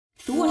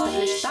Þú ert að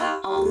hlusta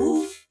á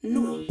RÚV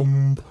 0.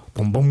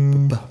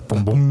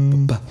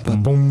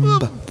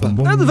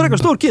 Þetta er frekar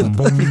stór kid.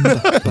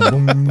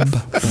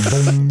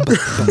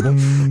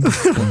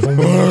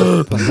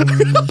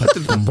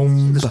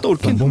 Stór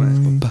kid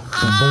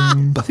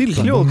Því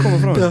hljóð koma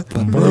frá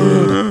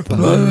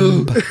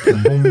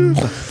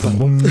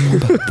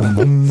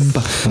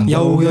Já,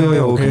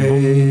 ok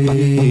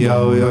Já,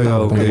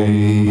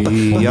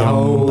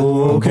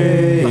 ok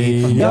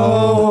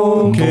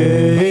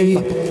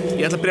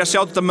Ég ætla að byrja að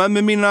sjá þetta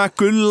mömmu mína,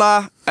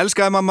 Gulla,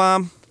 elskaði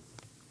mamma.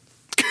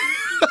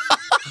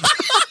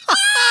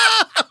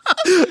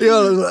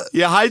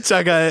 Ég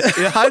hættsakaði,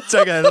 þú varst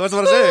að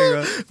fara að segja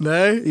eitthvað.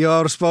 Nei, ég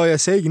var að spá ég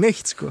að segja ekki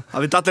neitt, sko.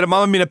 Það við allir að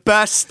mamma mín er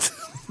best.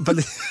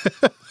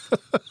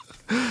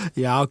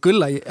 Já,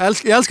 Gulla, ég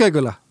elskaði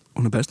Gulla.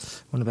 Hún er best.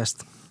 Hún er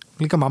best.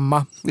 Líka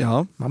mamma.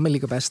 Já. Mamma er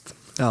líka best.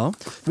 Já.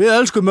 Við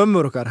elskum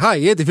mömmur okkar. Hæ,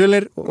 ég heiti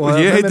Fjölnir. Og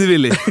ég heiti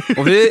Vili.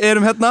 Og við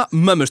erum hérna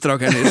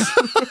mömmustrákanir.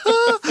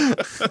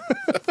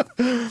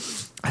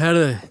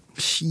 Herðu,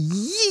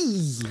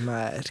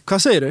 hvað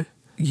segirðu?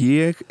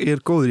 Ég er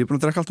góður, ég er búin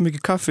að drekka alltaf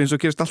mikið kaffi eins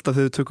og gerist alltaf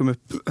þegar við tökum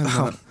upp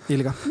ég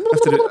líka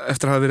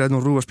eftir að hafa verið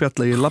að rúfa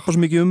spjalla, ég labba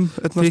svo mikið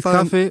frýtt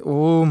kaffi,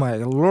 oh my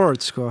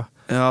lord, sko.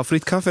 Já,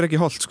 frýtt kaffi er ekki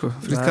holdt, sko.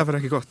 Frýtt kaffi er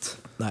ekki gott.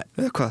 Nei.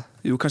 Eða hvað?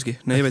 Jú, kannski.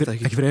 Nei, ég veit það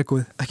ekki. Ekki fyrir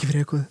ekkuð.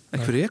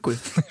 Ekki fyrir ekkuð?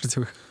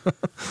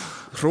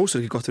 Hrós er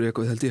ekki gott fyrir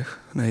ekkuð, held ég.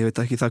 Nei, ég veit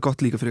það ekki, það er gott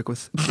líka fyrir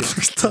ekkuð.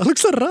 Það er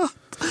lukst að rætt.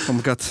 Oh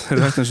my god,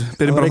 heyrðu hægt þessu.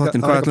 Byrjum bara á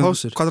þáttinn. Hvað er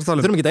það að tala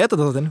um? Við þurfum ekki að eta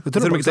þáttinn. Við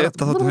þurfum ekki að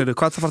eta þáttinn, heyrðu.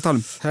 Hvað er það að fara að tala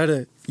um? Heyrðu,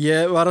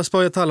 ég var að spá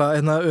ég að tala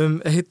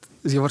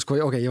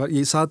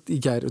ég satt í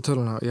gær og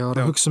töluna, ég var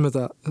að hugsa um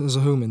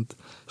þessa hugmynd.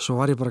 Svo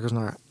var ég bara eitthvað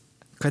svona,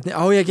 hvernig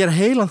á ég að gera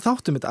heilan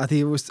þátt um þetta? Því,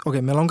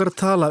 mér langar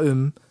að tala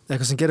um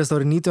eitthvað sem gerist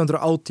árið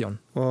 1918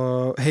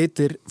 og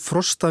heitir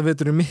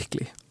Frostaveturinn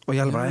mikli. Og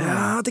ég bara,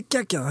 já, þetta er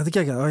geggjað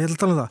og ég ætla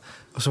að tala um það.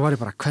 Og svo var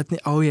ég bara, hvernig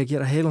á ég að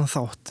gera heilan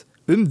þátt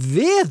um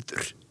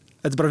veður?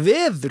 Þetta er bara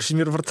veður sem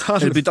ég er að fara að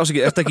tala um. Er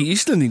þetta ekki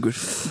Íslendingur?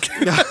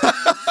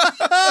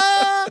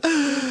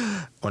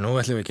 Og nú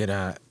ætlum við að gera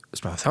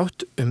þátt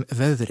um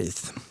veðrið.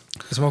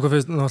 Sem okkur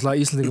finnst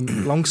náttúrulega Íslendingum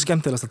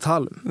langskemmtilegast að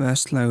tala um.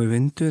 Vestlægur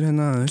vindur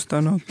hérna,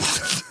 austanátt.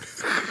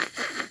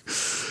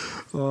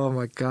 Oh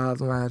my god,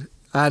 maður.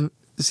 En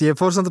ég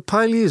fór samt að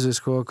pæla í þessu,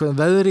 sko, hvernig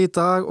veðrið í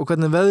dag og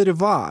hvernig veðrið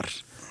var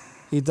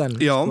í den.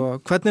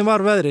 Sko, hvernig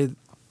var veðrið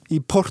í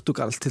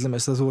Portugal til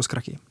dæmis þegar þú varst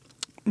krakki?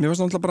 Mér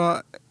varst náttúrulega bara,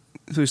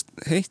 þú veist,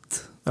 heitt.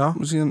 Já.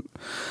 Og síðan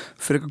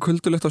frekar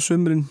kuldulegt á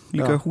sumrin.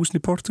 Líka húsin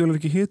í Portugal er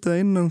ekki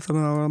hitað innan,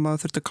 þannig að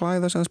maður þurfti að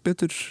klæða sig aðeins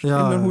betur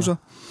innan húsa.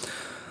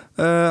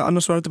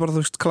 Annars var þetta bara,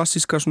 þú veist,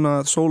 klassíska svona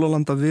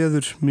sólalanda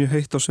veður, mjög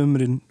heitt á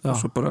sumrin og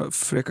svo bara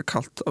frekar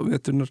kalt á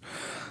veturnar.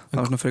 Það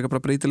var svona frekar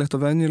bara breytilegt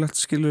og venjulegt,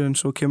 skilur, en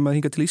svo kemur maður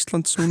hingað til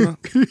Íslands núna.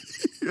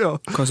 Já.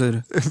 Hvað segir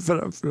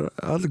þú?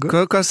 Allir góð.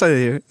 Hvað sagði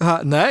ég?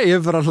 Nei, ég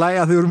er bara að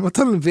hlæja að þið vorum að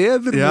tala um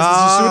veður. Já.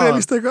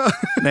 Surrealist eitthvað.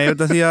 Nei, ég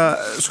veit að því að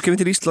svo kemur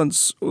til Íslands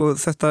og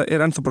þetta er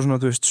ennþá bara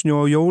svona, þú veist, snjó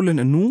á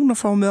jólin, en núna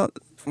fá með að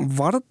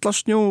varla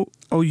snjó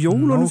á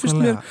jólunum fyrst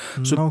mér.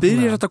 Svo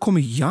byrjar þetta að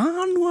koma í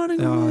janúar.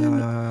 Já.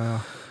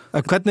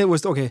 Hvernig,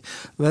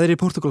 veðrið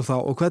í Portugal þá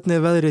og hvernig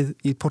er veðrið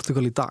í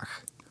Portugal í dag?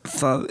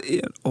 Það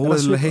er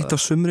óeðlega heitt á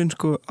sumrin,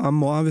 sko.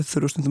 Amma og afið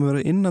þurfa stundum að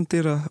vera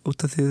innandýra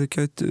út af því þau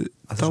gætu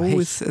dáið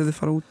ef þau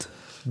fara út.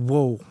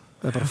 Wow,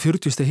 það er bara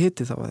 40 stig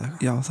hiti þá eða?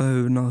 Já, það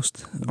hefur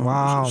náðust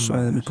á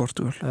svæðum í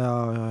Portugal.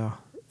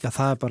 Já,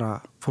 það er bara,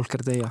 fólk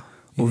er að deyja.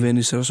 Og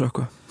Venís er að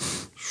sökva.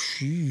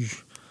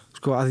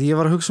 Sko, að ég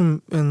var að hugsa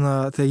um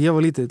þegar ég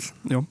var lítill.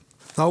 Já.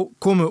 Þá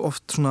komu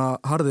oft svona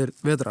harðir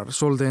vetrar,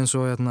 svolítið eins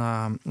og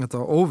þetta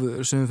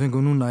óveður sem við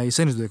fengum núna í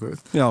seinustu viku.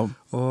 Já.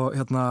 Og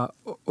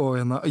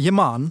ég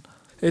man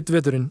eitt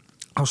veturinn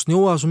á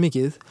snjóaði svo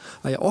mikið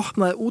að ég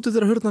opnaði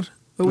útidyrahurðina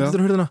og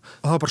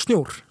það var bara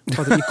snjór.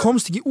 Ég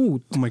komst ekki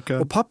út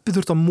og pabbi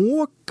þurfti að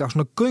moka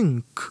svona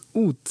göng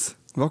út.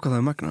 Váka það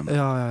er magna.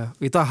 Já.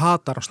 Í dag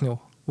hatar á snjó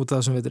út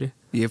af þessum vetri.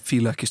 Ég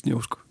fíla ekki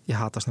snjó, sko.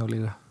 Ég hata snjó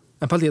líka.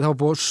 En paldi ég, það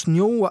var búið að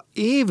snjóa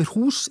yfir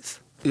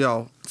húsið.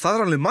 Já, það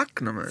er alveg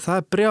magna með. Það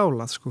er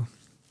brjálað, sko.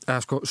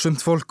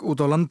 Sumt fólk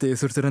út á landi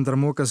þurfti reyndar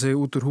að móka sig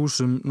út úr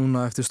húsum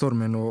núna eftir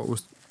stormin og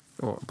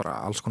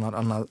bara alls konar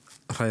annað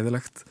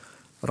hræðilegt.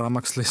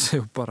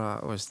 Rafmagnsleysi og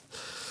bara,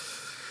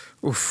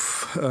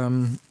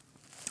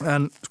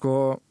 en sko,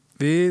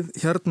 við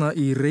hérna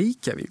í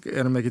Reykjavík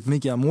erum ekkert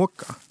mikið að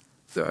móka.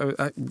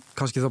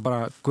 Kannski þá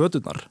bara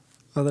göturnar.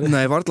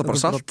 Nei, varla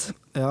bara salt.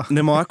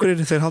 Nefn á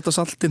Akureyri, þeir halda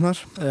saltinn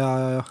þar.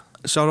 Já.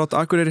 Sjárátt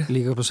Akureyri.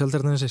 Líka upp á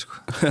Seltjarnarnesi, sko.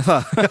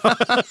 Það.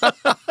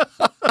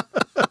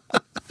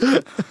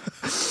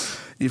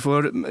 Ég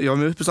var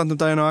með uppistandum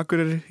daginn á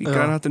Akureyri í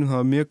Grænhattinu,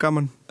 það var mjög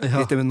gaman.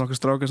 Hitti við nokkuð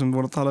strákar sem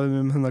voru að tala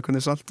um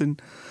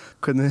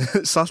hvernig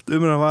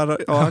saltumurinn var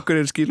á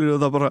Akureyri, skilur, og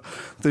það bara,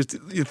 þú veist,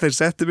 þeir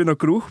settu inn á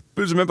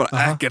grúpu sem er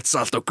bara ekkert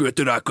salt á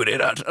götur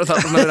Akureyrar. Það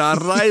var svona verið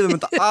að ræða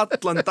þetta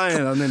allan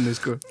daginn að nynni,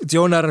 sko.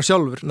 Djónar hann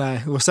sjálfur? Nei,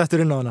 þú var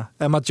settur inn á hana.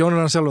 Ef maður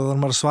djónar hann sjálfur, þá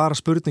er maður að svara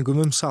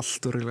spurningum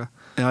salt, úrlega.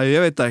 Já,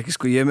 ég veit það ekki,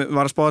 sko. Ég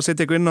var að spá að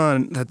setja eitthvað inn á það,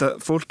 en þetta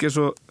fólk er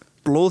svo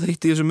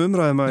blóðheitt í þessum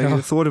umræðum að ég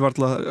þori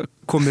varla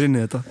komir inn í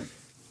þetta.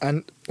 En,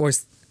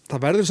 veist,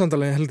 það verður samt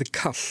alveg heldur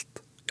kalt.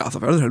 Já,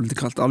 það verður heldur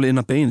kalt, alveg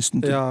inn að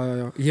beinstundu. Já.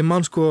 Ég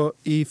man sko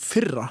í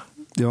fyrra,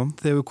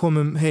 þegar við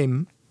komum heim,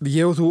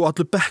 ég og þú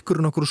allir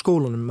bekkurinn okkur úr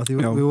skólanum, að því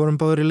við vorum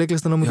báður í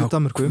leiklistanám út í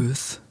Danmörku.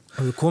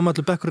 Og við komum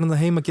allir bekkurinn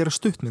það heim að gera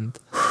stuttmynd.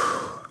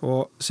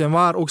 Og sem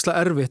var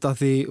ógeðslega erfitt að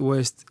því,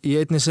 veist, í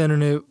einni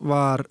senunni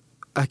var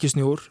ekki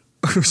snjór,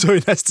 svo í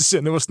næstu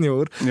senu var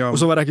snjór og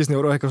svo var ekki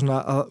snjór og eitthvað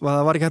svona, að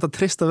það var ekki hægt að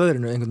treysta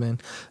veðrinu einhvern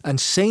veginn. En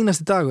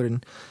seinasti dagurinn,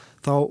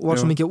 þá var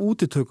svo mikið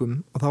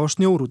útitökum og það var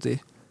snjór úti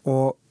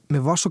og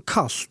mér var svo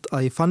kalt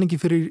að ég fann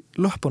ekki fyrir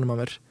löppunum að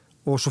mér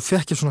og svo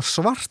fekk ég svona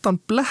svartan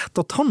blett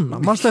á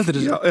tonna, mannstu eftir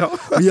þessu? Já.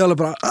 Og ég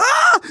alveg bara,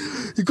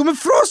 ég kom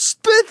með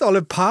frostbit,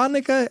 alveg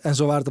panikaði, en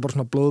svo var þetta bara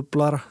svona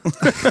blóðblara.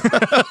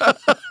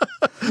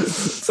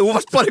 Þú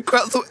varst bara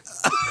eitthvað, þú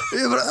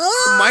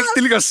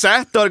mætti líka að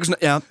setja og eitthvað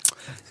svona,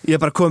 ég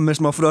er bara komið með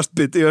smá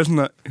frostbit, ég var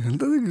svona, ég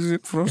held að það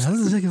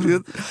ekki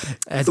frostbit.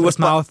 Þetta var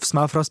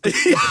smá frostbit.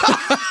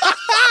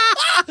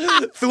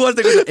 Þú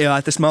varst eitthvað svona,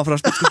 þetta er smá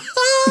frostbit, sko.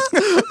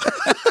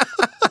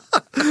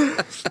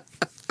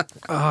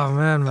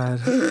 Maður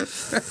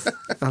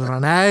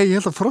nei, ég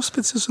held að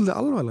frostbit sé svolítið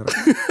alvarlega.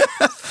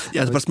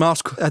 Þetta er bara smá,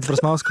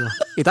 sko.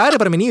 Í dag er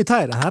ég bara með 9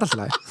 tæri, það er alltaf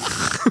læg.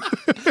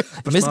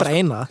 Ég minnst bara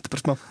eina. Þetta er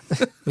bara smá.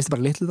 Minnst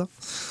bara litlu þá.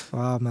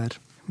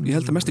 Ég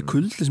held að mest í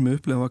kuldi sem ég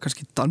upplega var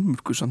kannski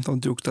Danmörku samt á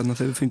djúkt þarna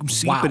þegar við fengum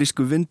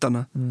síberísku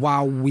vindana.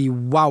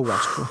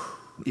 Sko.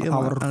 Það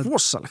var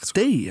rosalegt, sko.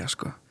 Deyja,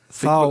 sko.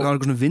 Það var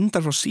eitthvað svona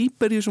vindar frá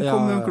Síberíu sem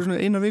kom með einhver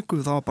svona eina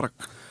viku, það var bara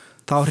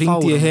þá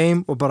hringdi ég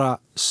heim og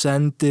bara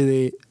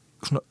sendiði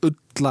svona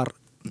ullar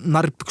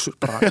nærbuxur,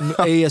 bara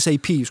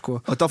ASAP,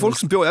 sko. Og þetta var fólk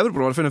sem bjóð Evrópu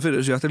var að finna fyrir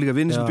þessu, ég ætti líka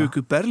vini sem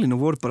bjóð í Berlín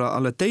og voru bara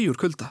alveg deyjur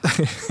kulda.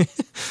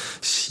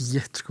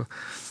 Shit, sko.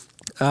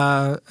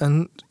 En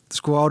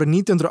sko árið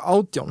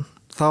 1918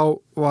 þá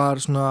var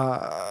svona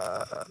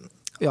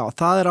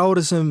það er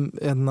árið sem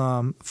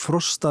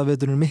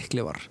frostaveturinn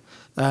mikli var.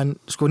 En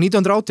sko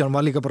 1918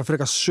 var líka bara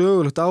frekar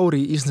sögulegt ári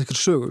í íslenskri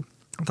sögu.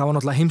 Það var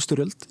náttúrulega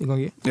heimsstyrjöld í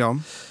gangi. Já.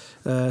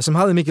 Sem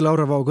hafði mikil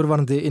áhrif á okkur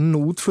varandi inn-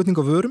 og útflutning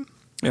á vörum.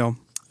 Já.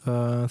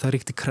 Það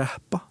ríkti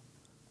kreppa.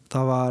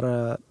 Það var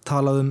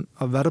talað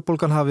að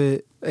verðbólgan hafi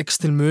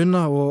eykst til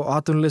muna og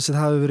atvinnuleysið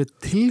hafi verið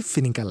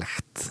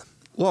tilfinningalegt.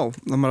 Wow,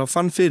 það maður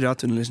fann fyrir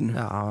atvinnuleysinu.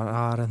 Já,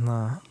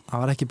 það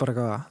var ekki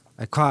bara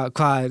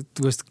hvað er,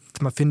 þú veist,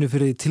 maður finnur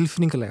fyrir því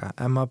tilfinningalega,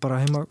 en maður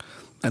bara heima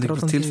en ekki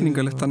bara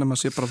tilfinningalegt, þannig að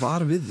maður sé bara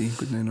var við því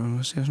einhvern veginn og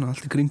maður sé svona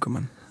allt í kringum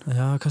hann.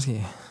 Já, kannski.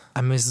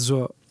 En mér finnst þetta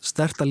svo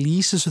sterkt að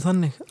lýsa þessu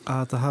þannig að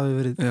þetta hafi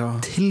verið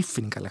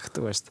tilfinningalegt,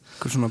 þú veist.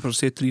 Hvað svona bara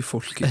setur í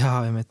fólki.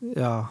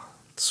 Já,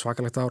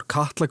 svakalegt ár.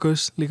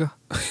 Katlagaus líka.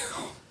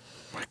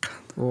 My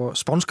God. Og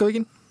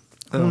Spánskavíkin,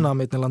 hún að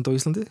meitni land á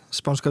Íslandi.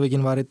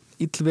 Spánskavíkin var einn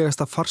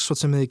illvegasta farsótt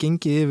sem hefði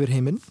gengið yfir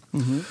heiminn.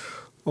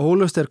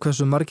 Óljóst er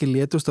hversu margir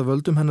létust af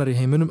völdum hennar í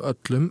heiminum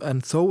öllum, en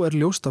þó er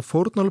ljóst að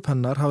fórnálöp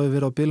hennar hafi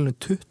verið á bilinu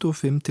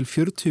 25 til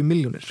 40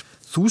 milljónir.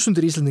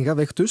 Þúsundir Íslendinga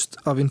veiktust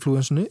af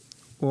inflúensunni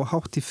og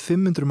hátt í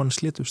 500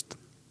 manns létust.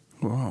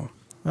 Wow.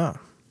 Já.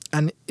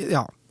 En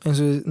já, eins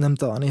og ég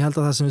nefndi á hann, ég held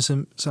að það sem við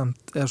samt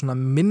er svona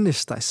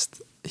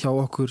minnistæst hjá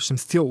okkur sem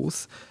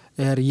þjóð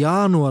er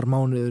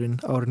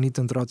janúarmánuðurinn árið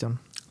 1918.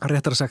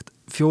 Réttar sagt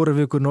 4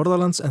 vikur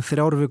norðalands en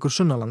 3 vikur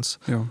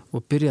sunnalands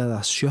og byrjaði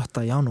að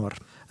 7. janúar.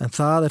 En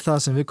það er það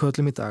sem við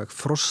köllum í dag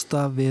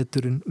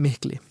frostaveturinn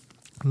mikli.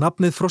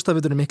 Nafnið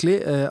frostaveturinn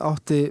mikli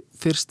átti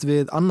fyrst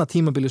við annað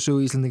tímabili sögu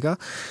Íslendinga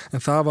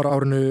en það var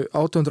árinu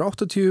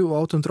 1880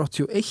 og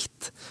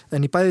 1881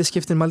 en í bæði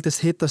skiptin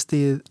mældist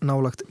hitastigið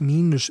nálagt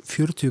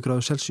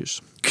 -40°C.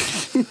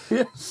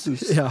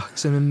 Já,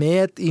 sem er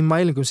met í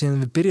mælingum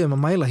síðan við byrjuðum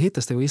að mæla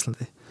hitastig á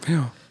Íslandi.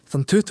 Já.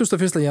 Þann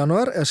 21.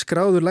 janúar er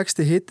skráður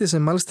lægsti hiti sem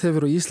mælst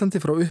hefur á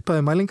Íslandi frá upphafi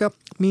mælinga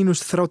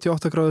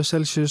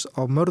 -38°C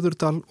á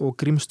Mörðurdal og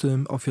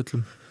Grímsstöðum á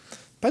Fjöllum.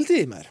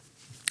 Pældi því maður.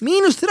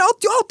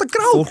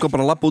 -38°! Fólk var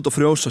bara að labba út og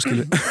frjósa,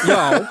 skilju.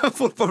 Já.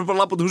 Fólk var bara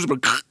að labba út og húsa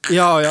bara.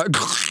 Já.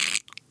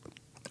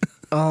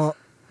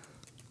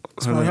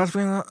 Svona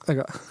hjálpina.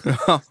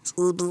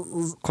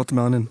 Kottu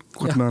með hann inn.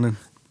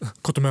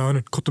 Kottu með hann.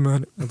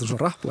 Þetta er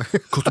svo rapplag.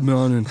 Kottu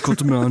með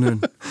hann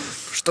inn.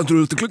 Standur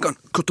út í klukkan.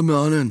 Kottu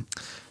með hann inn.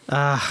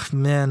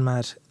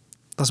 Maður.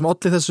 Það sem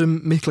olli þessum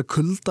mikla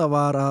kulda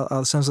var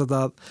að sem sagt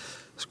að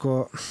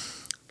sko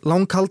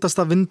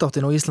langkaldasta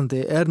vindáttin á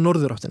Íslandi er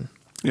norðuráttin.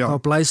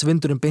 Þá blæs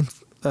vindurinn beint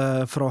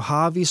frá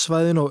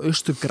hafísvæðinu og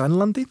austur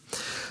Grænlandi.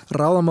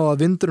 Ráðum á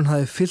að vindurinn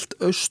hafi fyllt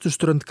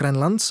austurströnd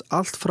Grænlands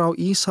allt frá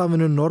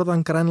Íshafinu,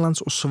 norðan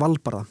Grænlands og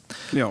Svalbarða.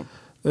 Já.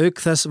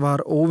 Auk þess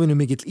var óvenju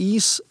mikill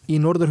ís í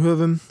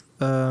norðurhöfum,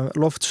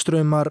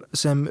 loftstraumar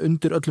sem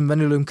undir öllum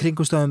venjulegum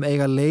kringumstæðum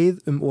eiga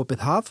leið opið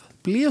haf,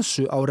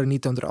 blésu árið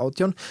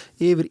 1918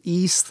 yfir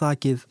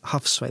ísþakið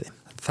hafsvæði.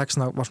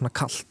 Þessna var svona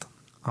kalt.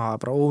 Það var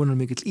bara óvenju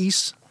mikill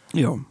ís.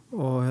 Já.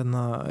 Og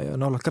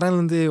nálægt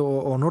Grænlandi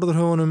og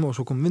norðurhöfunum og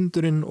svo kom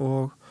vindurinn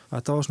og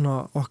þetta var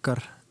svona okkar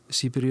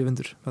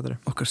Síberíuvindur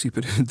Okkar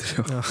Síberíuvindur,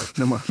 já.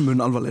 Nema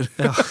mun alvarlegir.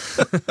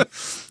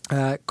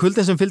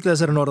 Kuldin sem fylgdi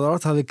þessari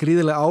norðarátt hafði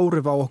gríðilega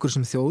áhrif á okkur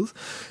sem þjóð.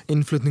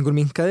 Innflutningur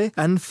minnkaði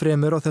enn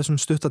fremur á þessum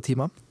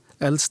stuttatíma.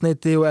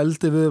 Eldsneyti og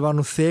eldivið var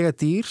nú þegar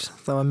dýr.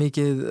 Það var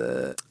mikið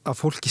af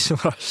fólki sem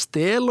var að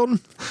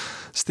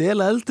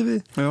stela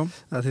eldivið. Já.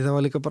 Því það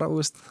var líka bara,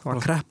 það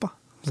var kreppa.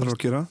 Það var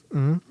að gera.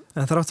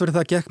 En þrátt fyrir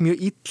það gekk mjög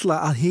illa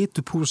að hita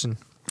upp húsin.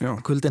 Já.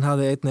 Kuldin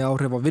hafði einnig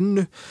áhrif á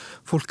vinnu.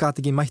 Fólk gat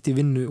ekki mætt í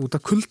vinnu út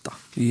af kulda.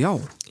 Já.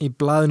 Í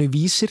blaðinu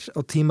Vísir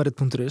á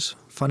tímarit.is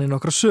fann ég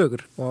nokkra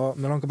sögur og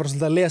mér langar bara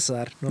svolítið að lesa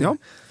þær. Já.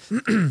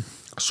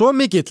 Svo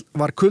mikill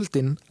var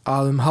kuldin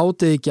að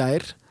hádegi í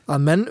gær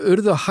að menn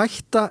urðu að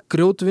hætta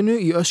grjótvinnu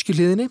í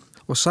Öskjuhlíðinni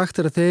og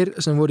sagt að þeir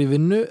sem voru í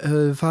vinnu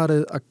hefðu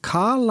farið að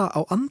kala á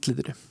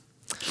andlitinu.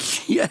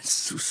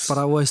 Jesus.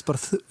 Bara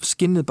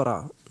skinnið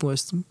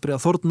byrja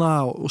að þorna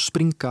og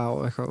springa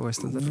og eitthvað,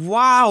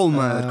 Vá,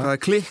 maður, hvað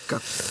er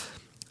klikkað.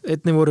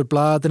 Einnig voru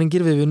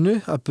blaðadrengir við vinnu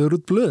að bura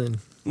út blöðin.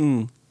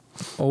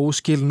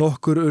 Óskil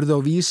nokkur urðu á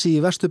Vísi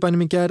í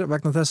Vesturbænum í gær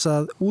vegna þess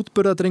að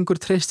útburðardrengur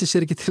treysti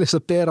sér ekki til þess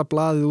að bera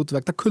blaðið út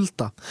vegna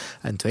kulda.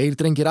 En 2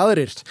 drengir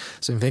aðrir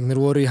sem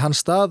fengnir voru í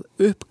hans stað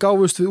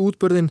uppgáfust við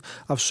útburðin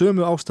af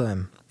sömu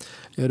ástæðum.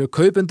 Eru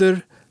kaupendur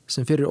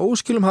sem fyrir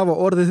óskilum hafa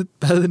orðið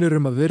beðnir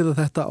að virða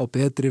þetta á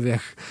betri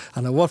veg.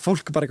 Þannig að var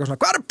fólk bara eitthvað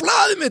svona, hvað er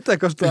blaðið mitt?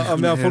 Eitthvað að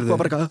meðan fólk var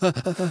bara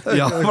eitthvað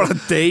Já, bara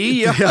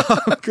deyja. Já,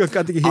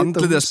 gæti ekki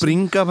andlitið að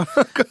springa bara.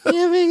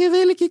 Ég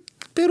vil ekki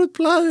bera út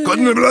blaðið.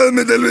 Hvernig er blaðið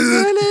mitt, helviði?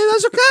 Nei, það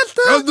er svo kallt.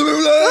 Hvernig er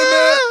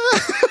blaðið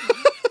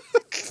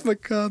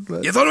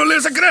mitt? Ég þarf að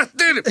lesa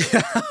Grettir.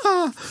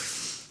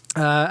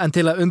 En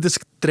til að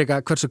undirstrika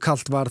hversu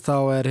kallt var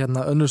þá er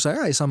hérna önnur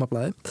saga í sama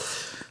blaði.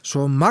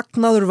 Svo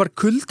magnaður var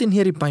kuldin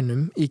hér í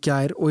bænum í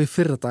gær og í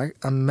fyrradag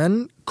að menn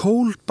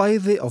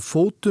kólbæði á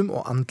fótum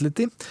og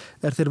andliti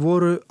þeir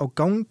voru á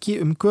gangi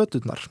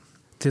göturnar.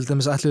 Til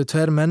dæmis ætluðu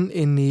 2 menn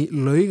inn í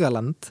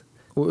Laugaland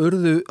og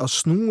urðu að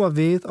snúa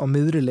við á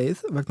miðri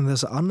leið vegna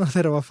þess að annar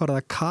þeirra var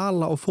farið að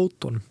kala á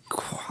fótunum.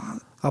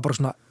 Hvað? Það var bara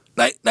svona,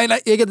 nei,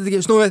 ég get þetta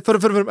ekki, snúa við,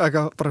 fyrir,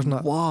 eitthvað, bara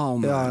svona.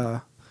 Wow,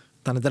 já.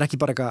 Þannig þetta er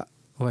ekki bara eitthvað,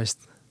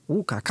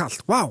 hvað er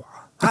kallt, wow.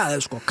 Það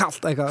er sko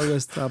kallt eitthvað,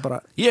 það er bara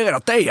ég er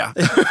að deyja.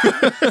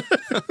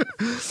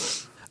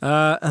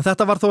 En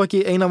þetta var þó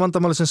ekki eina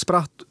vandamáli sem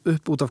spratt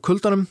upp út af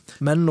kuldanum.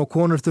 Menn og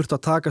konur þurftu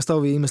að takast á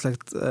við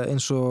ýmislegt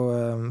eins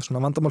og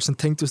svona vandamál sem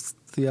tengdust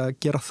því að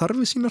gera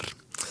þarfir sínar.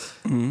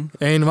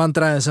 Ein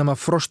vandræði sem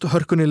að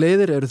frosthörkunni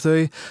leiðir eru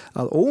þau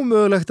að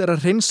ómögulegt er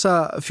að hreinsa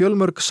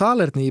fjölmörg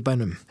salerni í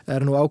bænum.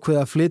 Er nú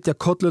ákveðið að flytja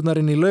kollurnar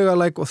inn í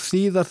Laugalæk og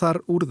þýðar þar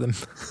úr þeim.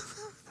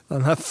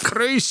 Þannig að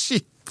fröys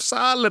í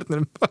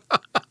salernum.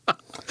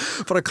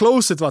 Bara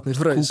klósitvatnir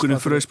fröys. Kúkurinn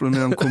fröys bara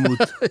meðan kom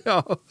út.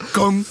 Já.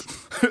 Gong.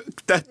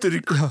 Dettur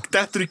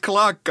í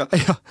klaka.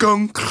 Já.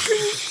 Gong.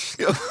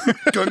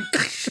 Gong.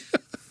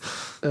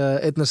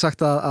 Einn er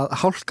sagt að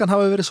hálkan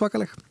hafi verið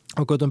svakaleg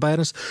á götum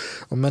bæjarins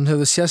og menn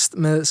höfðu sést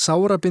með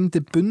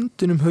sárabindi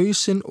bundin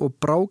hausinn og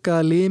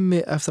brákaða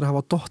limi eftir að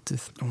hafa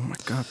dottið. Oh my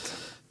god.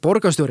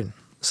 Borgarstjórinn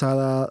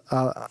sagði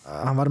að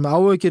hann var með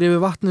áhyggjur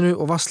yfir vatninu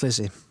og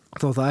vatnsleysi.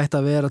 Þó það ætti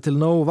að vera til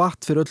nóg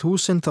vatn fyrir öll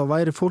húsin þá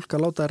væri fólk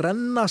að láta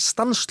renna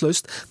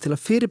stanslaust til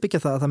að fyrirbyggja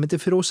það að það myndi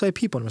frjósa í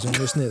pípunum sem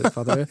er sniður,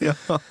 fattar við?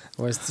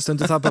 Og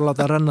stundu það bara að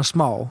láta renna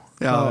smá.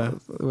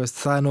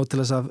 Það er nóg til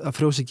þess að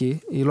frjósa ekki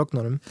í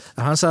lognunum.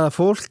 En hann sagði að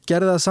fólk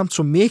gerði það samt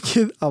svo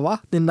mikið að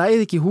vatni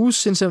næði ekki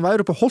húsin sem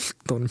væri upp á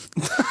holtunum.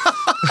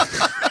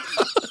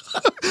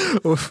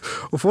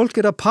 og fólk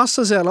er að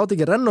passa sig að láta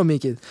ekki renna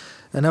mikið.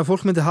 En ef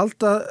fólk myndi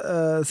halda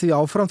því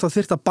áfram þá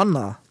þyrfti að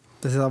banna það.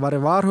 Því það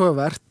væri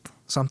varhugavert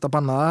samt að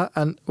banna það,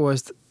 en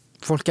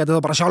fólk geti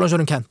þá bara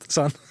sjálfsögum kent,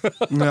 sann.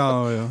 Já.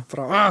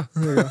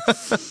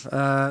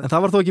 En það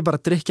var þó ekki bara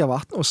drykkja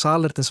vatn og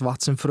salertins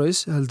vatn sem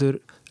fröys,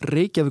 heldur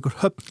Reykjavíkur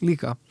höfn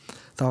líka.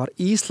 Það var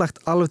íslagt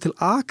alveg til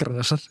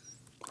Akranesar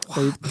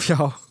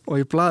og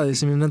í blaði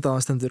sem ég nefndi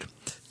að stendur.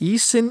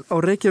 Ísinn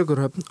á Reykjavíkur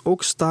höfn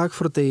óx dag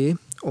frá degi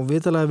og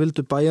vitalega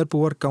vildu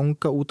bæjarbúar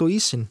ganga út á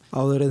ísinn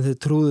áður en þeir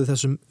trúðu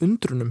þessum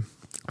undrunum.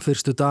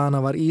 Fyrstu dagana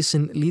var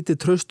ísinn lítið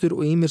traustur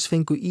og ýmirs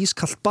fengu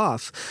ískalt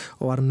bað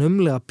og var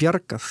naumlega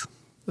bjargað.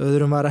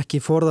 Öðrum var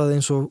ekki forðað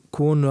eins og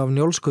konu af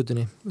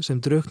Njálsgötunni sem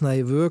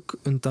drukknaði í vök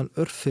undan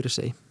örf fyrir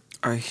sig.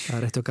 Það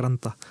er eftir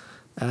Granda.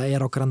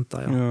 Er á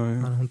Granda, já.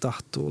 Þannig hún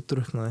datt og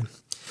drukknaði.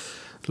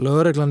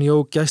 Lögreglan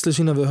jók gæslu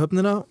sína við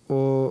höfnina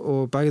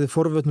og bægði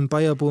forvötnum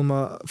bæjarbúum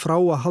frá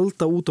að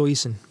halda út á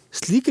ísinn.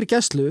 Slíkri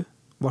gæslu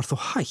var þó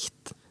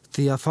hætt.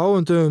 Því að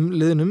fáum dögum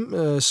liðnum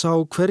sá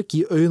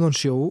hvergi auðan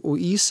sjó og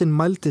ísinn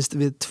mældist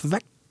við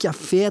 2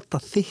 feta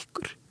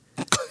þykkur.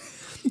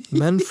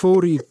 Menn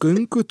fóru í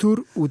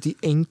göngutúr út í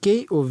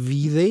Engey og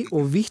Víðey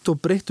og vítt og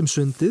breytt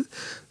sundið.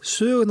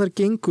 Sögurnar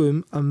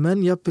gengu að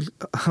menn jafnvel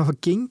hafa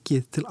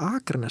gengið til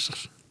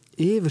Akranesar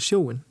yfir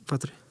sjóin.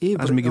 Það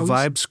er svo mikið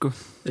vibes, sko.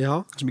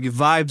 Já. Það er svo mikið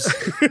vibes.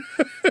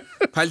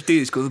 Pældi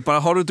í því, sko. Þú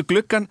bara horfður út úr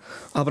gluggan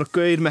og það bara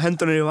gauðir með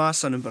hendunir í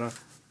vasanum bara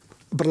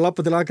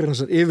labba til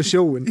Akranesar yfir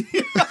sjóin.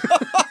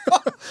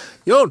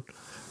 Jón,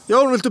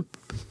 viltu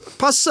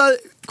Passaði,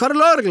 hvað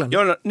lögreglan?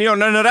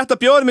 Jón, en rétt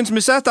að bjóður minn sem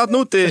ég setti að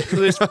núti,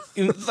 þú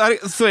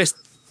veist,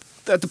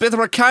 þetta betur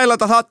bara að kæla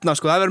þetta þarna,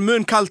 sko, það verður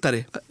mun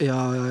kaldari. Já.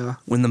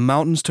 When the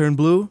mountains turn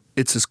blue,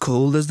 it's as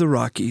cold as the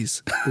Rockies.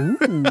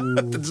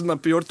 Þetta svona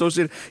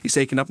bjórdósir, ég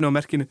segi ekki nafni á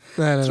merkinu,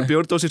 svona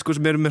bjórdósir, sko,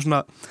 sem eru með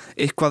svona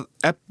eitthvað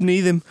efni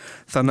í þeim,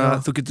 þannig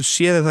að þú getur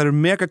séð að það eru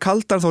mega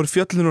kaldar, þá eru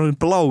fjöllunum orðin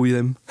blá í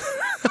þeim.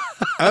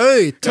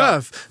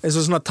 Töff, eins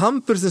og svona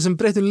tambursti sem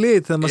breytur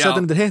lit þegar maður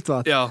setja hendur heitt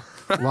vatn. Já.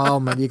 Vá,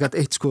 menn, ég gæti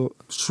eitt, sko,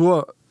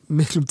 svo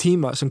miklum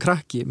tíma sem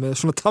krakki með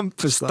svona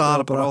tampusta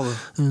stara bara á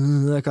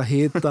það eitthvað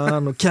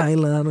hitaðan og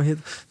kælaðan og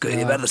Gauð,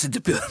 ég verða að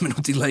setja björn minn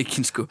út í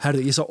lækin sko.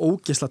 Herðu, ég sá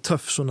ógeðslega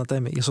töff svona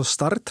dæmi ég sá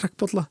Star Trek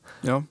bolla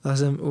það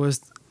sem, þú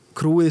veist,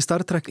 krúið í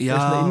Star Trek er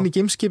svona inn í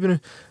geimskipinu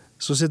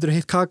svo setur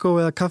heitt kakó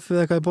eða kaffi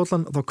eða eitthvað í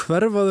bollan og þá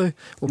hverfa þau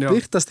og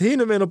byrtast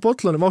hinum einn á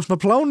bollanum á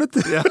svona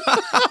plánutu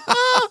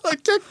það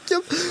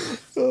geggjum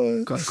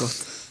hvað er gott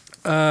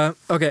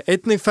ok,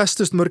 einnig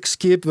festust mörg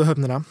skip við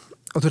höfnina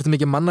og þurfti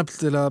mikið mannafl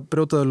til að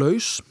brjóta þau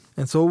laus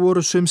en þó voru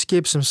sum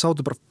skip sem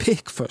sátu bara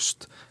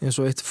pikkföst eins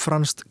og eitt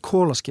franskt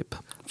kólaskip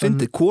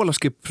Fyndið,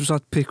 kólaskip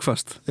satt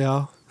pikkfast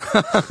Já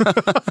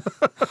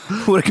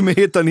Þú er ekki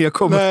með hitan í að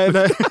koma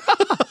Nei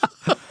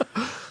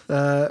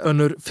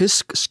önnur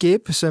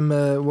fiskskip sem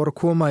voru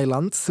að koma í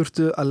land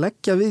þurftu að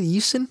leggja við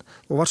ísinn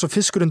og var svo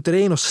fiskurinn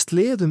dreginn og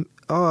sleðum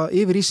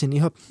yfir ísinn í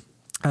höfn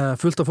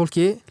fullt af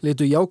fólki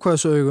litu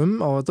jákvæðis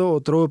augum á þetta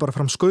og dróðu bara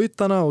fram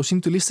skautana og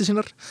sýndu listi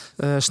sínar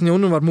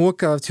snjónum var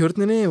mokað af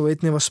tjörninni og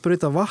einnig var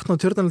sprautað vatn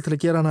á tjörninni til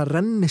að gera hana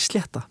renni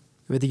slétta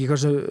ég veit ekki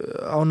hversu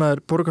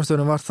ánæður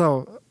borgarstjórinn var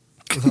þá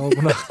var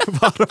búin að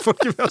vara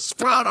fólki með að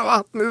spara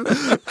vatnið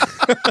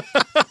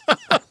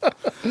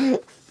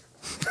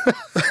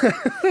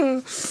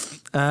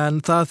en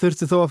það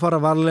þurfti þó að fara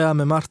varlega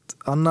með margt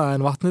annað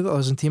en vatnið á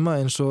þessum tíma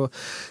eins og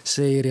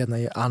segir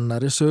hérna í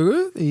annarri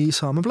sögu í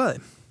sama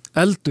blaði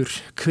Eldur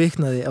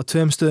kviknaði á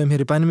 2 stöðum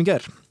hér í bænum í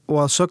gær og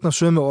að sögn af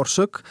sömu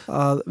orsök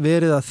að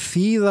verið að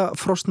þýða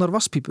frosnar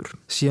vatnspípur.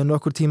 Síðan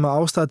nokkur tíma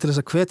ástæði til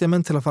þess að hvetja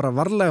menn til að fara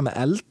varlega með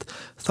eld,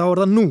 þá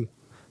er það nú.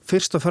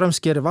 Fyrst og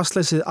fremst gerir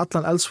vatnsleysið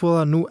allan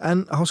eldsvoða nú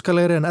enn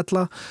háskalegri en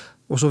ella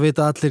og svo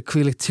vita allir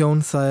hvílíkt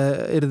tjón það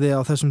yrði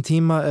á þessum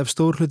tíma ef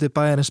stór hluti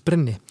bæjarins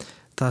brynni.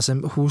 Það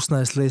sem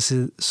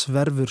húsnæðisleysið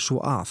sverfur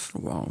svo að.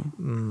 Wow.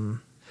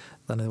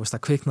 Þannig þú veist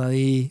að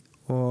kviknaði í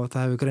og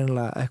það hefur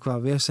greinilega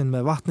eitthvað vesinn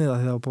með vatnið að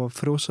það var búið að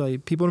frjósa í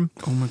pípunum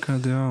Oh my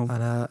god, já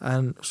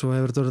en svo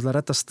hefur þetta orðið að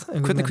reddast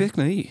Hvernig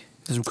kviknaði í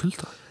þessum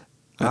kulda?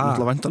 Það er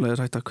náttúrulega væntanlega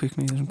rætt að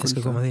kvikna í þessum kulda Ég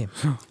skal koma því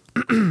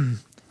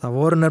Það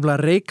voru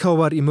nefnilega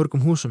reykháfar í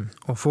mörgum húsum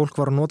og fólk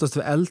var að notast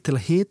við eld til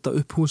að hita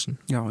upp húsin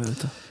Já, ég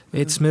veit það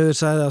Eitt smiður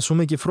sagði að svo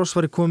mikið frost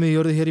var komið í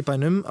jörði hér í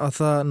bænum að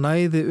það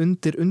næði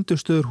undir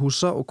undirstöður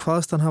húsa og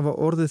hvaðst hann hafa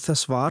orðið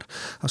þess var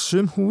að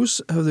sum hús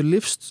hefðu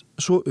lyfst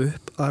svo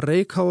upp að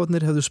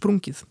reykháfarnir hefðu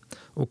sprungið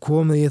og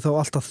komið í þá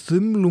alltaf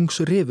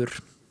þumlungsrifur.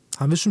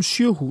 Hann vissum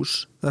 7 hús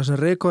þar sem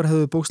reykháfar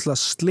hefðu bókstlega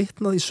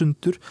slitnað í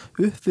sundur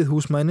upp við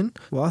húsmænin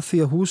og að því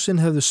að húsin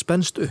hefðu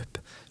spennst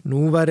upp.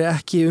 Nú væri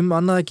ekki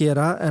annað að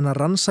gera en að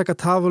rannsaka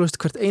tafalaust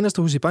hvert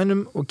einasta hús í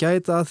bænum og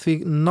gæta að því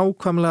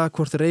nákvæmlega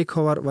hvort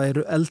reykháfar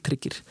væru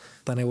eldtryggir.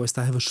 Þannig að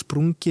það hefur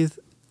sprungið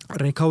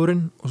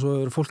reykháfurinn og svo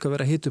eru fólk að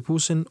vera að hita upp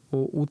húsin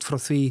og út frá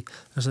því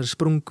þessari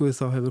sprungu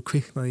þá hefur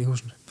kviknað í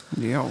húsinu.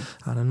 Já.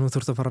 Þannig að nú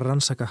þurftu að fara að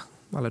rannsaka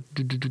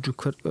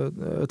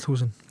öll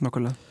húsin.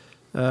 Nákvæmlega.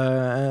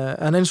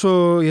 En eins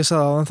og ég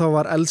sagði áðan þá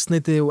var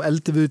eldsneyti og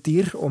eldivuð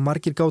dýr og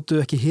margir gátu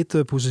ekki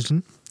hita upp húsin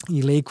sín.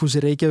 Í leikhúsi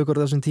Reykjavíkur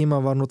á þessum tíma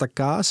var nota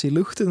gas í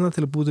luktina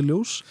til að búa til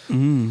ljós.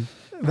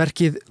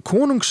 Verkið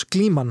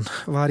Konungsglíman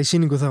var í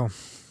sýningu þá.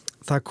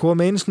 Það kom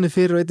einsinni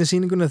fyrir á einni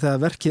sýningunni þegar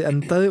verkið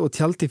endaði og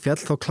tjaldi fjall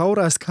þá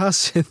kláraðist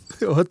gasið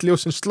og öll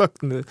ljósin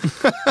slöknuðu.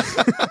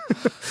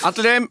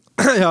 Allir heim!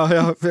 Já,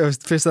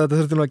 fyrst að þetta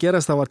þurfti nú að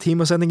gerast þá var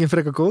tímasendingin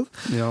frekar góð.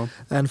 Já.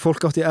 En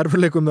fólk átti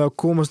erfiðleikum með að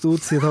komast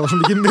út því það var svo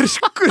mikið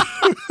myrkur.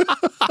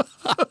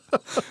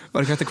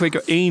 Var ekki hægt að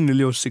kveikja á einu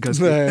ljósi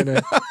kannski?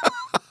 Nei.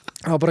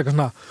 Það var bara eitthvað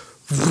svona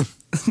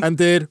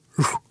endir,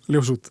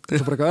 ljós út.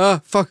 Svo bara eitthvað,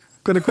 fuck,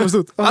 hvernig komast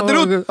út? Allir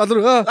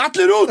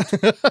út!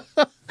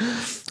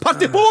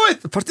 Partí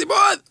búið!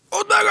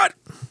 Út með ykkur!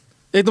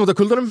 Einnum út af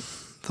kuldunum,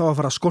 þá var að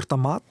fara að skorta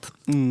mat.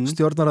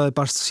 Stjórnaraði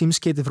barst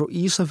símskeiti frá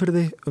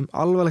Ísafirði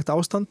alvarlegt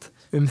ástand.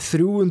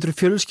 300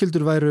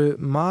 fjölskyldur væru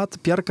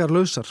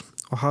matbjargarlausar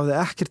og hafði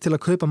ekkert til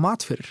að kaupa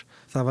mat fyrir.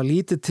 Það var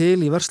lítið til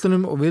í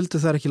verslunum og vildu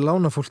þær ekki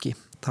lána fólki.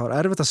 Það var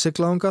erfitt að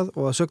sigla þangað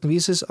og að sögn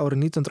vísis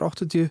árið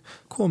 1980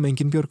 kom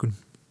engin björgun.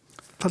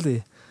 Paldið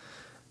þið?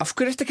 Af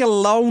hverju er þetta ekki að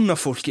lána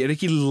fólki? Er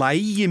ekki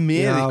lægi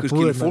með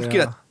ykkur? Fólki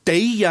er að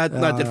deyja,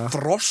 þetta er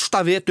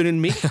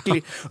frostaveturinn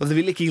mikli og það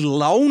vil ekki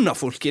lána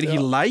fólki, er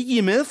ekki lægi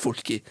með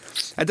fólki.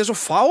 Þetta er svo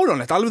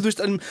fáránlegt, alveg þú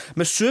veist,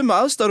 með sömu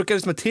aðstæður og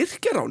gerist með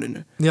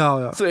Tyrkjaráninu. Já.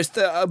 Þú veist,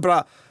 bara,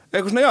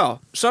 eitthvað svona,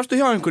 sástu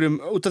hjá einhverjum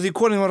út af því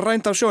konin var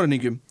rænd af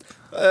sjóræningjum.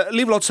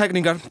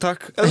 Líflátshegningar,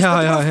 takk. Þetta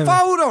er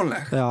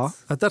fáránlegt. Já,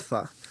 þetta er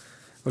það.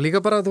 Og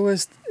líka bara, þú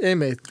veist,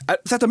 einmitt.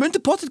 Þetta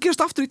myndi pottet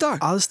gerast aftur í dag.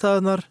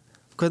 Aðstæðunar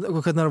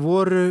hvernig það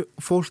voru,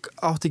 fólk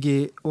átti ekki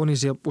onni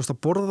sig að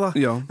borða,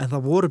 en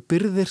það voru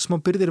smá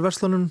byrðir í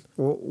verslunum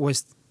og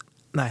veist,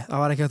 nei,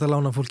 það var ekki hægt að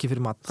lána fólki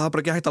fyrir mat. Það var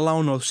bara ekki hægt að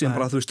lána og síðan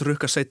bara, þú veist,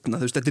 rukka seinna,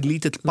 þú veist, þetta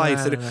lítill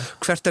bær,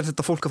 hvert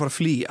þetta fólk að fara að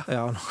flýja?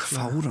 Já,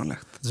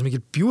 fáránlegt. Þetta svo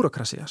mikil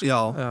bjúrokrasi,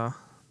 Já.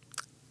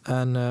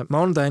 En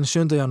mánudaginn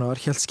 7. janúar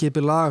hélt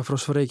skipið lag frá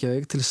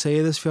Reykjavík til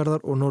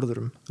Seyðisfjarðar og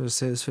Norðurum,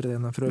 Seyðisfirði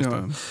fyrir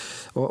austan,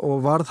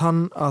 og varð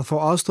hann að fá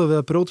aðstoð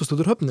við að brjótast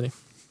út úr höfninni.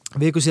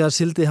 Viku síðar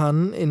sigldi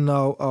hann inn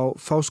á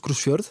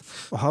Fáskrúðsfjörð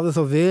og hafði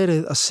þá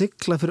verið að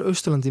sigla fyrir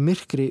Austurlandi í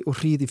myrkri og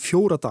hríð í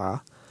 4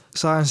 daga.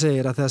 Sagan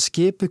segir að þegar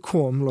skipið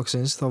kom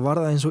loksins þá var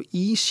það eins og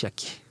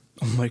ísjaki.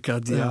 Oh my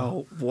god, já,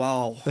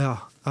 wow.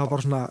 Já, það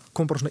var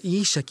kom bara svona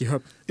ísjaki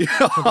höfn.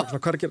 Já.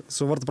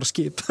 Svo var þetta bara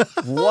skip.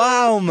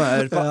 Wow,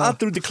 maður, bara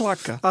allur út í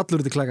klaka.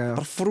 Allur út í klaka, já.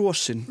 Bara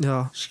frosinn.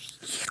 Já.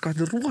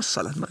 Hvað, þetta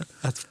rosalegt, maður.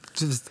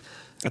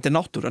 Þetta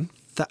náttúran.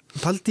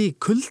 Paldi í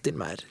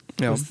kuldin, maður.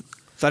 Já.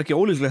 Það ekki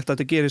ólíklegt að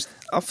þetta gerist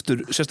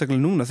aftur,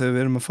 sérstaklega núna þegar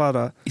við erum að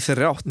fara í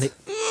þeirri átt. Nei,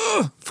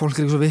 fólk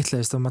ekki svo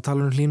vitleist og maður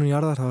tala hlýnun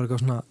jarðar, það var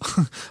eitthvað svona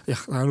já,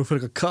 það nú fyrir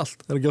eitthvað kalt,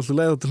 það ekki alltaf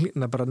leið til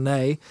hlýnun, bara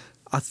nei,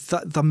 að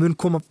það mun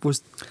koma,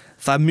 veist.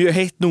 Það mjög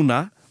heitt núna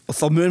og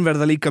þá mun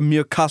verða líka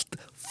mjög kalt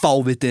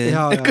fávitið,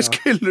 eitthvað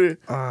skilur.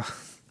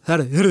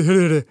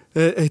 Hörru,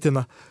 eitt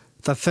hérna,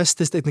 það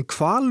festist einnig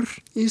hvalur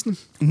í ísnum.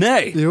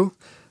 Nei! Jú,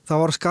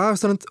 það var á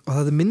Skagaströnd og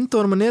það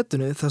myndaðum á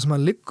netinu, það sem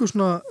hann liggur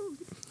svona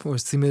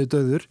því miður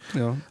döður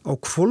á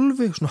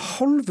hvolfi svona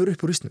hálfur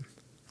upp úr ísnum.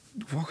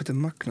 Vá, hvað þetta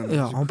magna.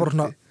 Já, hann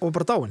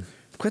bara dáinn.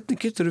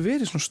 Hvernig getur þú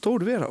verið svona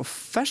stór vera og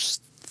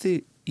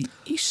festi í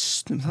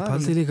ísnum?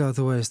 Paldi líka að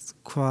þú veist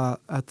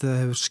hvað þetta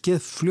hefur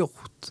skeið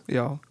fljótt.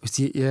 Já.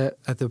 Veist,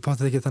 þetta hefur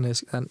páttið ekki þannig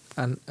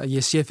en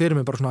ég sé fyrir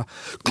mig bara svona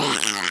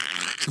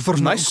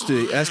næstu,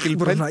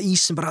 bara svona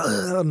ísin bara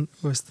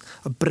veist,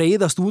 að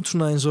breiðast út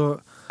svona eins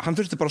og hann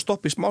þurfti bara að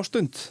stoppa í smá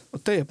stund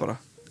og deyja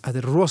bara.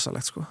 Þetta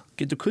rosalegt sko.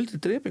 Getur kuldið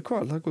drepið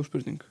hval? Það góð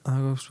spurning.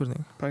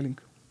 Pæling.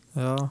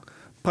 Já.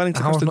 Pæling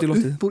sem kastandi í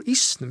loftið. Upp úr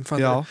ísnum.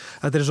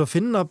 Þetta er eins og að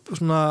finna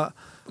svona,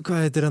 hvað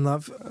heitir hérna?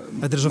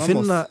 Þetta er eins og að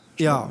finna,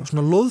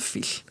 svona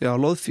loðfíl. Já,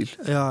 loðfíl.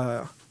 Já.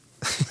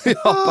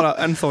 Já, bara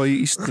ennþá í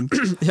ísnum.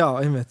 Já,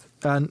 einmitt.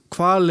 En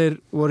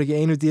hvalir voru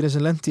ekki einu dýrin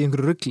sem lenti í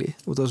einhverju rugli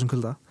út á þessum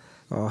kulda.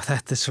 Og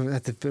þetta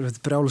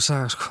er brjálu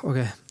saga sko.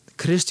 Ok.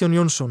 Kristján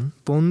Jónsson,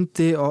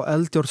 bóndi á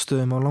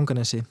Eldjárnstöðum á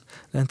Langanesi,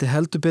 lendi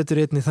heldur betur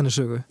einnig þannig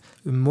sögu.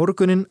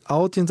 Morguninn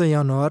 18.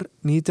 janúar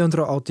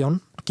 1918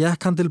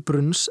 gekk hann til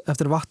brunns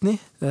eftir vatni,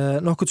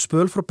 nokkurt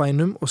spöl frá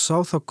bænum og sá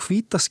þá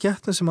hvíta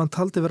skepnu sem hann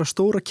taldi vera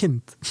stóra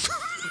kind.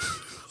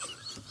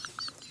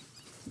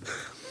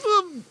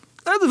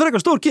 Þetta er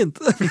frekar stór kind.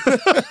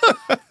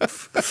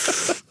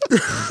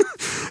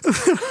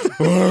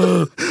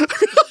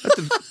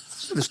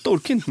 Þetta er stór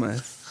kind,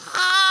 maður.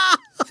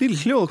 Því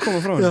hljóð að koma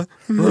frá henni.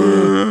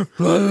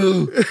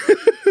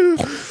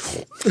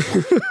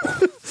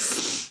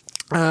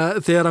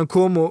 Þegar hann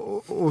kom og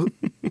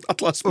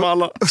alla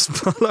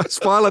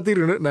smala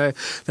dýrinu, nei,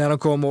 þegar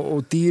hann kom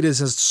og dýrið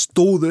sem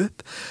stóð upp,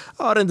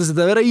 þá reyndist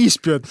þetta að vera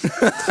ísbjörn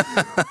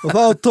og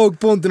þá tók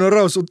bóndinn á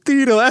rás og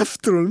dýrið á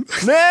eftir honum.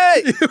 Nei!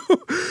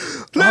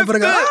 Og hann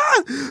bara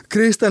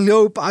Kristján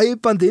hljóp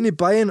æpandi inn í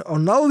bæinn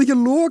og náði ekki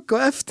að loka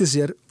á eftir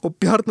sér og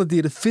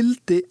bjarnadýrið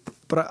fylgdi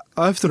bara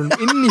á eftir honum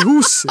inn í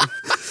húsi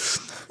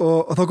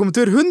og þá komu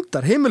 2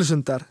 hundar,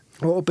 heimilishundar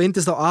og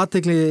beindist á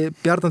athygli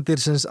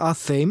bjarnadýrsins að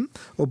þeim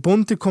og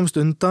bóndi komst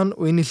undan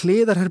og inn í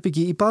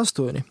hliðarherbyggi í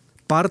baðstofunni.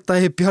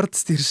 Bardagi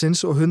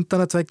bjarnadýrsins og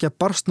hundana tveggja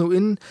barst nú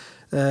inn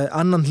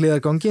annan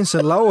hliðargangin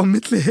sem lá á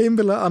milli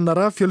heimila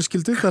annara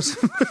fjölskyldu þar sem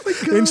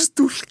ein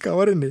stúlka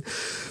var inni.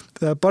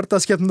 Þegar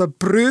bardagaskepnurnar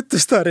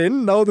brutust þar inn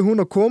náði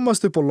hún að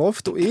komast upp á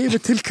loft og yfir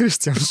til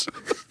Kristjáns.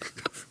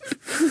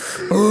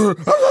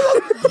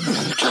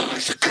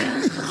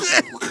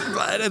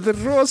 Þetta er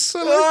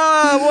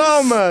rosalega. Wow,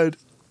 maður.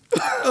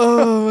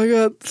 Oh my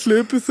god,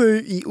 hlöpu þau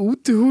í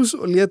útihús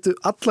og létu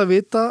alla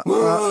vita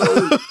Oh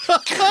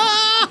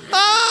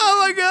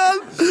my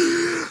god.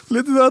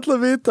 Létu þau alla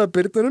vita að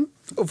byrnunum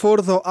og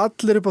fóru þá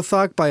allir upp á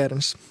þak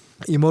bæjarins.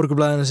 Í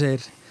Morgunblaðinu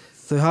segir: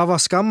 þau hafa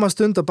skamma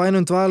stund að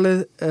bænum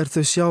dvalið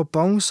þau sjá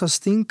bangsa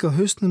stinga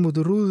hausnum út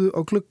úr rúðu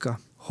á glugga.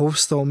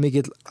 Hófst þá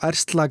mikill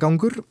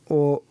ærslagangur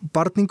og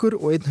barningur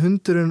og einn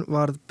hundurinn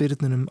varð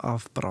byrnunum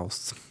af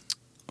bráð.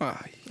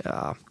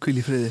 Já,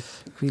 hvíl í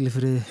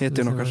friði.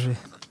 Hetjun okkar.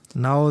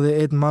 Náði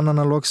einn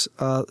mannanna loks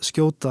að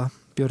skjóta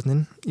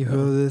björnin í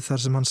höfuðið þar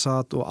sem hann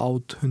sat og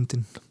át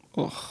hundinn.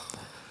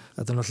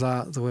 Þetta er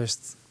náttúrulega, þú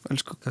veist,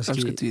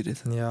 elsku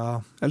dýrið. Já.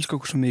 Elsku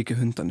okkur svo mikið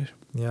hundanir.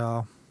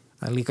 Já,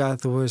 en líka,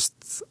 þú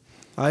veist,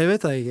 ég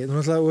veit það ekki. Þú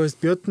náttúrulega, þú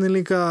veist, björnin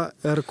líka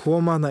að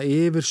koma hana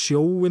yfir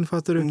sjóin,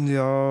 fattur þú?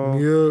 Já.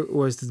 Mjög, þú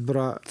veist, þetta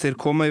bara þeir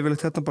koma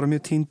yfirleitt þetta bara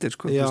mjög tíndir,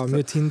 sko. Já,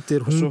 mjög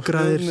tíndir,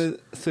 hungraðir.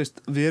 Þú veist,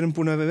 við erum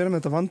búin að vera með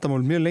þetta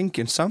vandamál mjög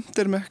lengi, en samt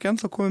erum við ekki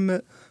ennþá komið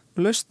með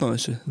lausn á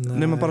þessu,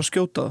 nema bara að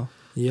skjóta það.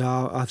 Já,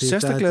 að því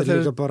þetta er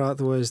líka bara,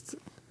 þú veist,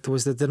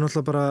 þetta er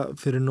náttúrulega bara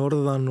fyrir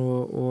norðan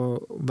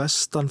og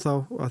vestan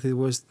þá, að því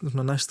þú veist,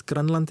 næst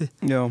Grænlandi.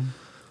 Já.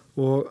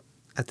 Og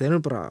þetta nú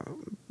bara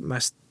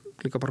mest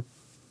líka bara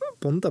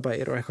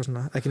bóndabæir og eitthvað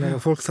svona, ekki nefnir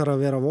að fólk þarf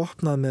að vera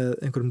vopnað með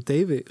einhverjum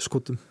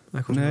deyfiskutum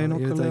eitthvað Nei, svona,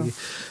 ég veit það ekki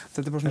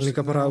þetta er bara en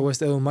líka bara, þú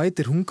veist, ef þú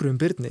mætir hungruðum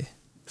byrni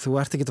þú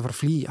ert ekki að fara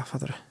að flýja,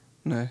 fattar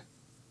Nei,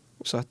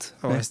 satt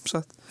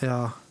Já,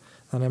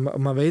 þannig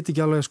að maður veit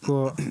ekki alveg sko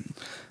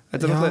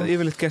Þetta er alltaf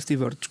yfirleitt gert í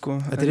vörð sko.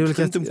 En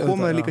stundum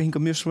komaði líka hinga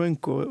mjög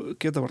svöng og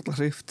geta varla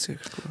hreyft sig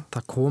sko.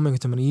 Það kom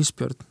einhvern veginn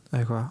ísbjörn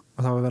eitthvað og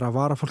það var verið að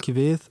vara fólki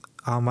við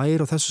að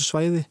mæra á þessu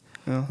svæði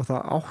og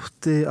það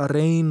átti að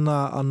reyna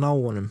að ná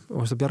honum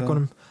og veist, að bjarga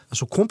honum en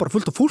svo kom bara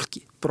fullt af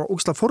fólki, bara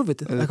ógeðslega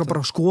forvitið eitthvað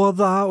bara að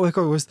skoða og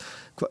eitthvað veist,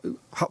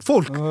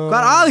 fólk, hvað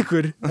er að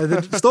ykkur? Þetta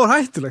er stór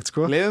hættulegt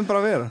sko. Leifum bara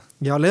að vera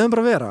Já, leifum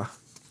bara að vera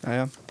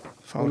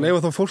og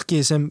leifa þá fólki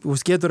sem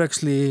veist, getur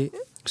ekki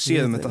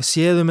séðum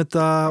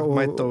þetta og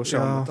mæta og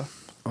sjá þetta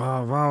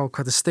Vá,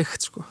 hvað þetta er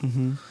steikt sko.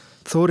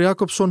 Þór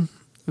Jakobsson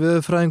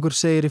veðurfræðingur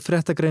segir í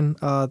fréttagrein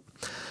að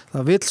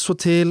það vill svo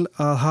til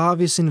að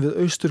hafísinn við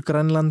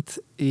Austur-Grænland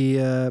í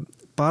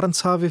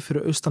Barentshafi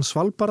fyrir austan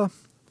Svalbarða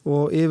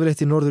og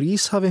yfirleitt í Norður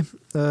Íshafi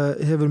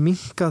hefur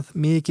minnkað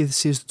mikið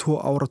síðustu 2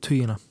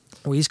 áratugina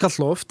og ískalt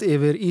loft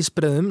yfir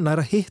ísbreiðum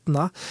nær að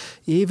hitna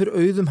yfir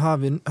auðum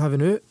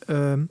hafinu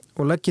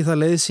og leggja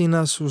það leið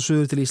sína svo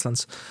suður til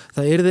Íslands.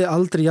 Það yrði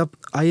aldrei jafn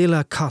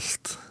ægilega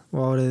kalt og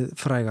árið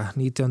fræga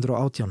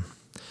 1918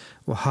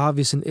 og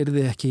hafísinn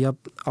yrði ekki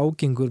jafn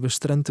ágengur við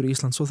strendur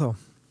Íslands og þá.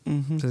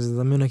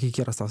 Það mun ekki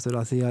gerast aftur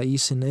að því að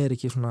ísinn er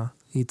ekki svona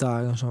í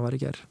dag eins og hann var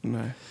í gær.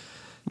 Nei,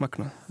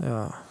 magnað.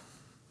 Já.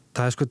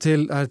 Það er sko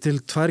til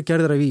 2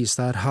 gerðir af ís.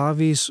 Það er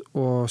hafís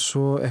og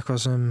svo eitthvað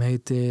sem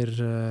heitir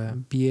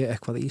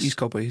eitthvað ís.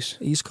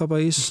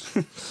 Ískápaís.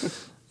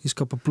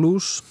 Ískápa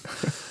blues.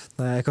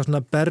 Það er eitthvað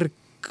svona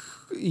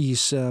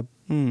bergís eða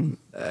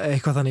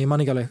eitthvað þannig, ég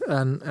man ekki alveg.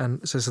 En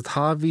sagt,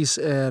 hafís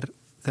er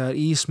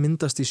þegar ís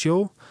myndast í sjó.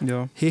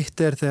 Já.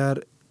 Hitt er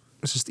þegar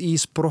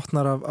ís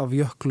brotnar af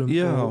jöklum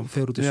og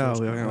fer út í sjó.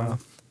 Já.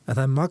 En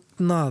það er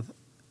magnað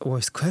og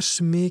veist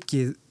hversu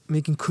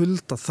mikið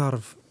kulda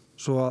þarf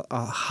svo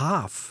að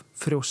haf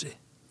frjósi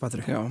það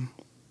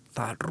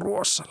er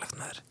rosalegt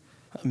með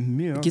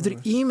þér getur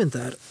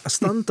ímyndað þér að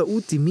standa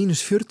út í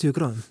 -40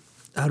 gráðum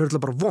það er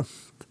örugglega bara vond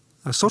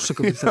það er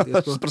sársaukafull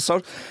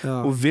sko.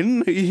 og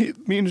vinna í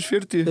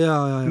 -40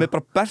 með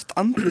bara bert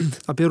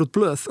andlit að bera út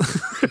blöð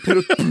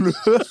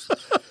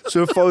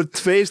svo fáður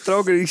 2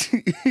 strákar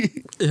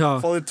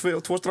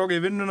fáður 2 strákar í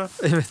vinnuna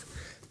ég veit,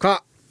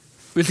 hvað,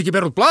 viltu ekki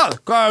bera út blað?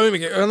 Hvað,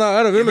 við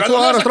erum með 2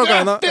 aðra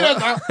strákar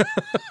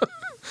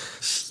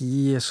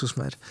Jésús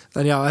maður.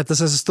 Þannig já,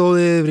 þetta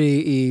stóði yfir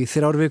í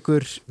 3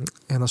 vikur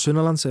hérna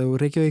Sunnalands eða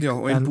Reykjavík. Já,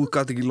 og ein búð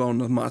gat ekki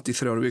lánað mat í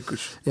 3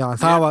 vikur. Já, en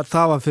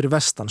það var fyrir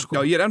vestan sko.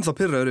 Já, ég er ennþá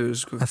pirraður yfir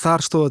sko. En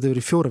þar stóði þetta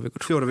yfir í 4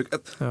 vikur. 4 vikur.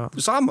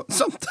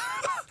 Samt.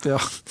 Já.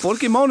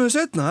 Fólki mánuðu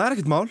setna, það er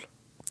ekkert mál.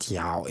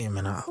 Já, ég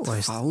meina,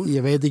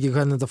 ég veit ekki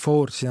hvernig þetta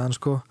fór síðan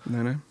sko.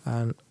 Nei.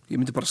 En ég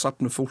myndi bara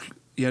safna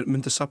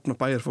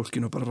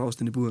bæjarfólkinu og bara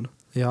ráðast inn í búðuna.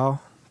 Já.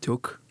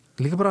 Tjók.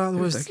 Líka bara,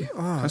 þú veist,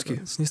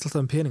 snýst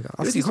alltaf peninga. Ég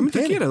veit ekki, hvað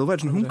myndir að gera þú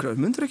væri svona hungraður?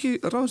 Myndir ekki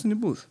ráðast inn í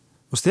búð?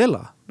 Og stela?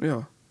 Já.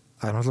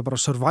 Það er náttúrulega bara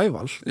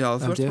survival. Já,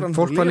 þú ert bara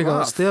fólk var líka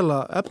að stela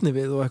efni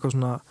við og eitthvað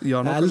svona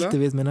eldi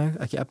við, minna,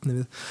 ekki efni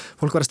við.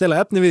 Fólk var að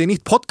stela efni við í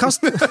nýtt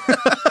podcast.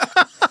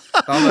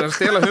 Það var að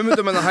stela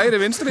hugmyndum en það hægri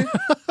vinstri. Já,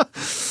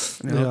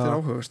 þetta er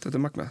áhugavert, þetta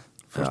er magnað.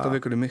 Fyrsta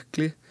vikur er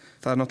mikli.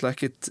 Það er náttúrulega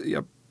ekkit,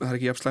 það er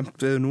ekki jafn slæmt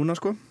veður núna,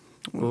 sko.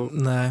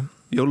 Nei.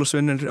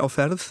 Jólasveinir á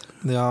ferð,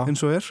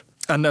 eins og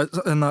En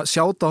að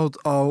sjáta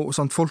á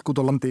samt fólk út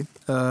á landi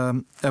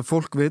ef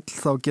fólk vill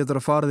þá getur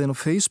að fara inn á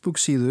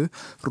Facebook síðu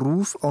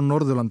RÚV á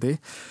Norðurlandi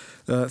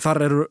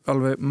þar eru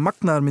alveg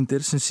magnaðar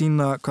myndir sem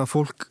sína hvað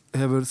fólk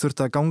hefur þurft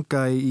að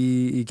ganga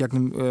í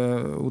gegnum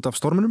út af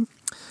storminum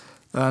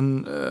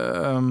en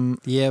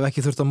ég hef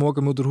ekki þurft að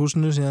móka mig út úr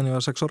húsinu síðan ég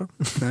var 6 ára.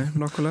 Nei,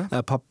 nokkulega.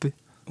 Eða pabbi.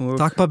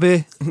 Takk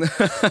pabbi.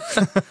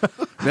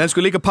 Við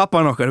elskum líka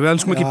pappan okkar. Við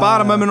elskum ekki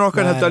bara mömmun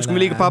okkar, þetta elskum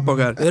við líka pappa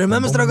okkar. Við erum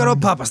mömmustrákar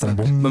og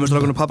pappastrákar.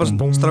 Mömmustrákar og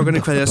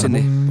pappastrákarnir kveðja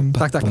sinni.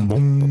 Takk.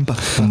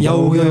 Já,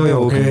 ok. Já,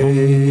 ok.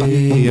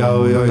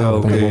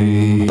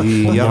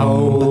 Já,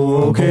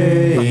 ok.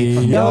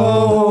 Já,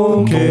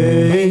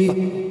 ok.